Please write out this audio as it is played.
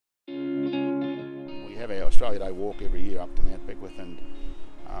have our Australia Day walk every year up to Mt Beckworth, and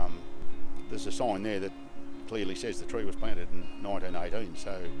there's a sign there that clearly says the tree was planted in 1918.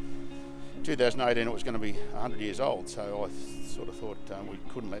 So 2018 it was going to be 100 years old, so I sort of thought we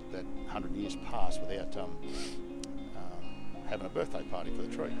couldn't let that 100 years pass without having a birthday party for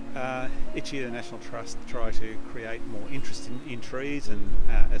the tree. Each year the National Trust try to create more interest in trees, and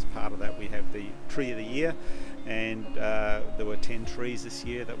as part of that we have the Tree of the Year, and there were 10 trees this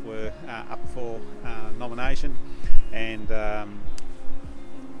year that were up for nomination, and I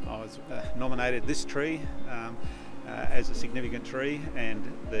was nominated this tree as a significant tree, and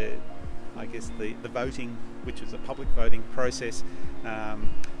I guess the voting, which is a public voting process,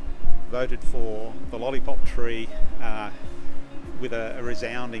 voted for the Lollipop Tree with a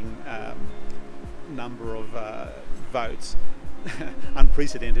resounding number of votes,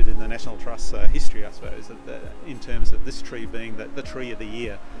 unprecedented in the National Trust's history, I suppose, in terms of this tree being the Tree of the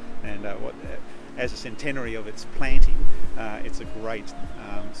Year. And as a centenary of its planting, it's a great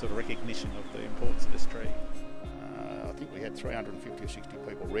sort of recognition of the importance of this tree. I think we had 350 or 60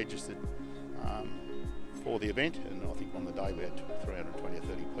 people registered for the event, and I think on the day we had 320 or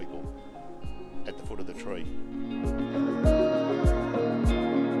 30 people at the foot of the tree.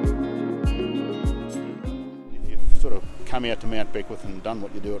 If you've sort of come out to Mt Beckworth and done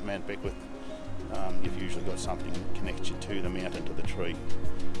what you do at Mt Beckworth, you've usually got something that connects you to the mountain, to the tree,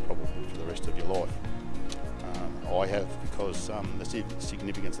 probably for the rest of your life. I have, because the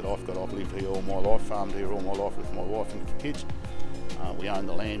significance that I've got. I've lived here all my life, farmed here all my life with my wife and kids. We own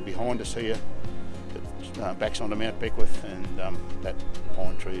the land behind us here that backs onto Mt Beckworth, and that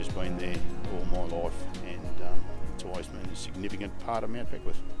pine tree has been there all my life, and it's always been a significant part of Mt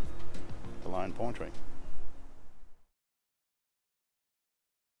Beckworth, the lone pine tree.